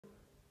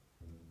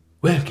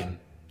Welcome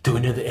to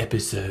another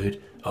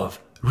episode of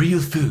Real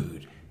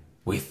Food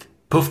with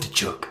Poofter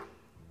Chook.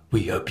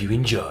 We hope you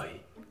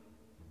enjoy.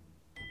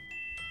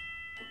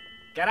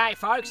 G'day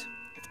folks,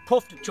 it's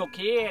Poofter Chook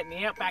here in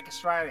the Outback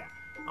Australia.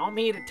 I'm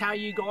here to tell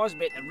you guys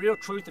about the real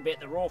truth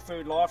about the raw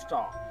food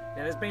lifestyle.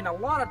 Now there's been a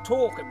lot of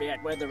talk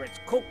about whether it's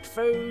cooked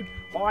food,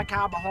 high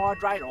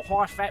carbohydrate or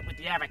high fat with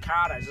the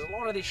avocados. There's a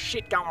lot of this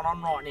shit going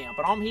on right now,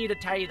 but I'm here to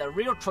tell you the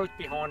real truth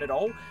behind it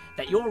all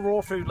that your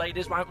raw food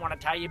leaders won't want to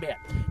tell you about.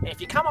 Now if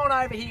you come on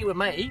over here with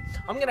me,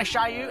 I'm going to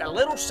show you a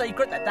little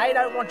secret that they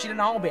don't want you to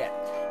know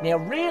about. Now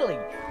really,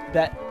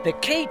 the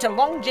key to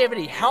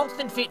longevity, health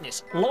and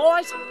fitness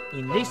lies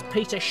in this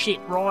piece of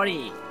shit right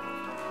here.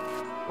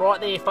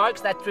 Right there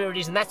folks, that's where it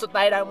is, and that's what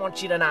they don't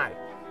want you to know.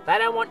 They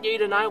don't want you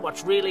to know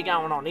what's really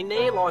going on. In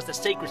there lies the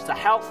secrets to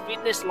health,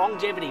 fitness,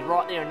 longevity,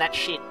 right there in that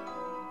shit.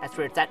 That's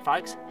where it's at,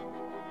 folks.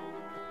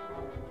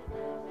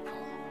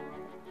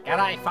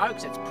 G'day,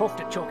 folks. It's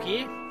Poofter Chook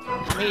here.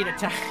 I'm here to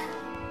tell...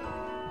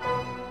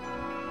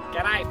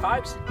 G'day,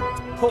 folks.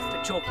 It's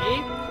Poofter Chook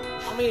here.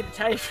 I'm here to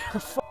tell you...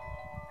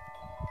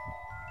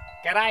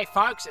 G'day,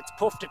 folks. It's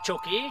Poofter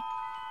Chook here.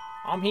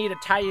 I'm here to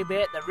tell you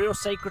about the real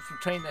secrets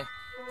between the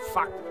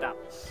fucked up.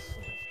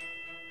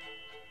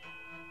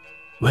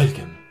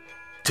 Welcome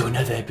to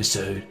another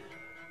episode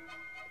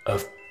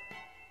of...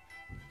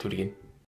 Do it again.